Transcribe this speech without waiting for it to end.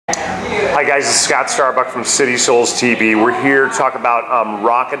Hi guys, it's Scott Starbuck from CitySolesTV. We're here to talk about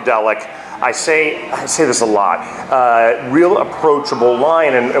Rockadelic. I say this a lot. Real approachable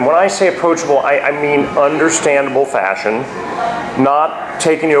line, and when I say approachable, I mean understandable fashion, not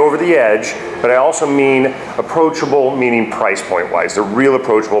taking you over the edge, but I also mean approachable, meaning price point wise. They're real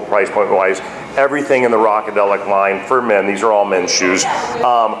approachable price point wise. Everything in the Rockadelic line for men, these are all men's shoes,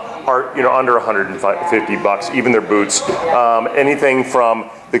 are under 150 bucks, even their boots. Anything from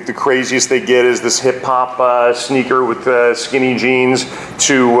the craziest they get is this hip hop sneaker with skinny jeans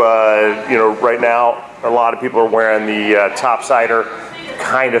to right now a lot of people are wearing the topsider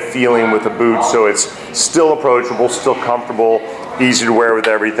kind of feeling with the boot, so it's still approachable, still comfortable, easy to wear with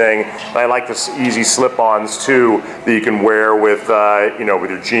everything. And I like the easy slip-ons too that you can wear with with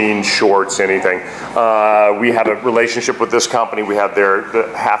your jeans, shorts, anything. We have a relationship with this company. We have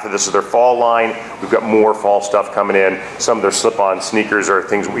half of this is their fall line. We've got more fall stuff coming in. Some of their slip-on sneakers are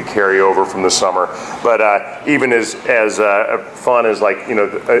things that we carry over from the summer. But even as fun as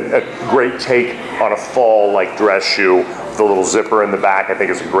a great take on a fall dress shoe with a little zipper in the back, I think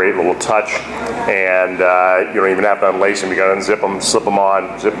it's a great little touch. And you don't even have to unlace them. You got to unzip them, slip them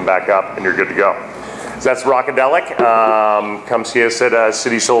on, zip them back up, and you're good to go. So that's Rockadelic. Come see us at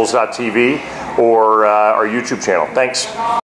CitySolesTV or our YouTube channel. Thanks.